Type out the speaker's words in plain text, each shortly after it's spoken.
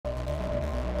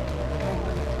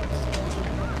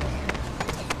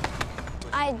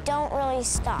I don't really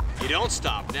stop. You don't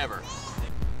stop, never.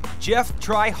 Jeff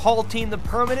try halting the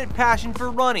permanent passion for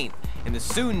running in the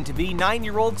soon-to-be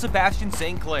 9-year-old Sebastian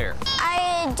St. Clair.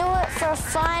 I do it for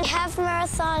fun. Half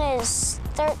marathon is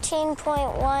 13.1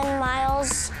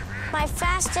 miles. My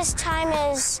fastest time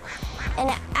is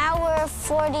an hour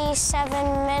 47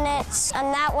 minutes,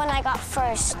 and that one I got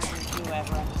first.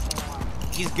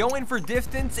 He's going for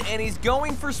distance and he's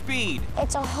going for speed.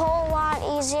 It's a whole lot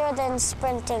easier than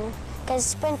sprinting, because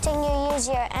sprinting you use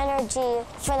your energy.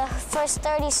 For the first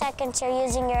 30 seconds you're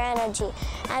using your energy,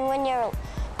 and when you're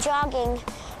jogging,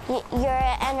 your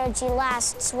energy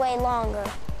lasts way longer.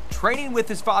 Training with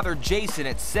his father Jason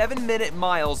at 7-minute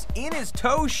miles in his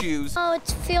toe shoes. Oh, it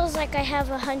feels like I have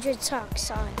 100 socks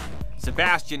on.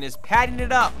 Sebastian is padding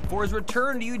it up for his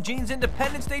return to Eugene's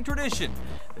Independence Day tradition,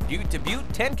 the Butte to Butte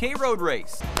 10K road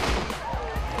race.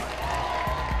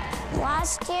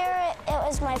 Last year, it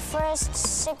was my first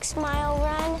 6-mile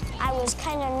run. I was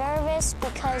kind of nervous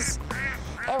because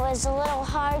it was a little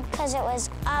hard because it was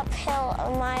uphill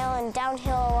a mile and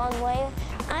downhill a long way.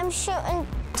 I'm shooting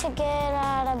to get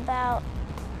at about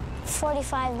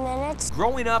 45 minutes.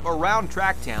 Growing up around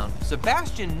Tracktown,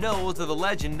 Sebastian knows of the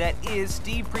legend that is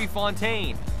Steve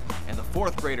Prefontaine. And the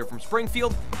 4th grader from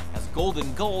Springfield has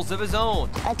golden goals of his own.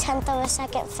 1/10 of a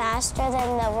second faster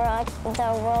than the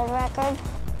world record.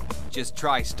 Just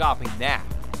try stopping that.